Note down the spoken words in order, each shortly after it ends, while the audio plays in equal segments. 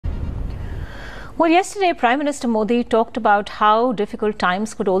Well, yesterday, Prime Minister Modi talked about how difficult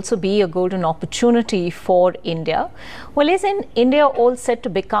times could also be a golden opportunity for India. Well, isn't India all set to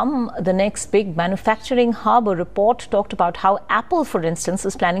become the next big manufacturing hub? A report talked about how Apple, for instance,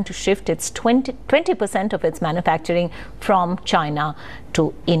 is planning to shift its 20% of its manufacturing from China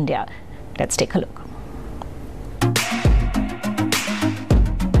to India. Let's take a look.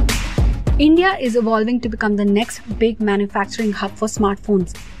 India is evolving to become the next big manufacturing hub for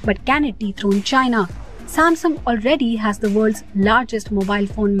smartphones. But can it dethrone China? Samsung already has the world's largest mobile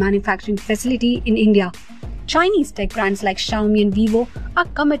phone manufacturing facility in India. Chinese tech brands like Xiaomi and Vivo are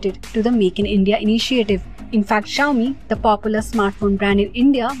committed to the Make in India initiative. In fact, Xiaomi, the popular smartphone brand in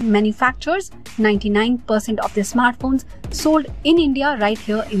India, manufactures 99% of their smartphones sold in India right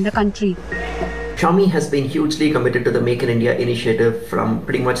here in the country. Xiaomi has been hugely committed to the Make in India initiative from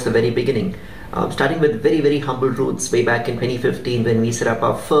pretty much the very beginning, starting with very humble roots way back in 2015 when we set up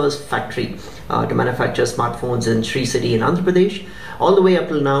our first factory to manufacture smartphones in Sri City in Andhra Pradesh, all the way up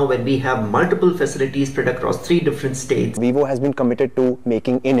till now when we have multiple facilities spread across 3 different states. Vivo has been committed to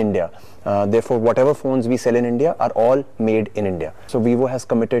making in India. Therefore, whatever phones we sell in India are all made in India. So Vivo has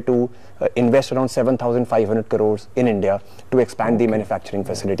committed to invest around 7,500 crores in India to expand the manufacturing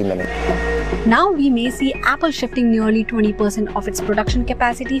facility. Now we may see Apple shifting nearly 20% of its production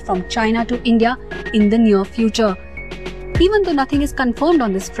capacity from China to India in the near future. Even though nothing is confirmed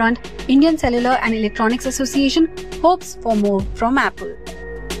on this front, Indian Cellular and Electronics Association hopes for more from Apple.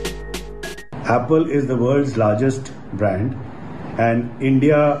 Apple is the world's largest brand and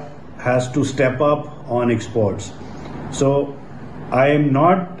India has to step up on exports. So I am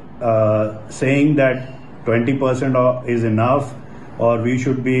not saying that 20% is enough or we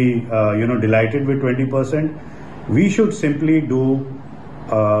should be delighted with 20%. We should simply do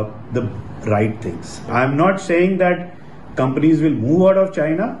the right things. I am not saying that companies will move out of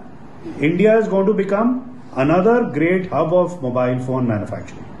China. India is going to become another great hub of mobile phone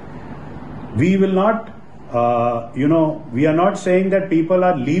manufacturing. We will not, we are not saying that people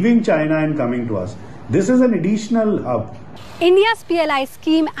are leaving China and coming to us. This is an additional hub. India's PLI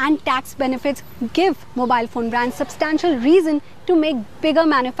scheme and tax benefits give mobile phone brands substantial reason to make bigger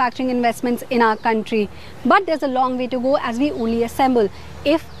manufacturing investments in our country. But there's a long way to go as we only assemble.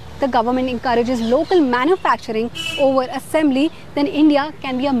 If the government encourages local manufacturing over assembly, then India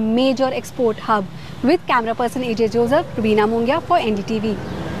can be a major export hub. With camera person AJ Joseph, Rubina Mungia for NDTV.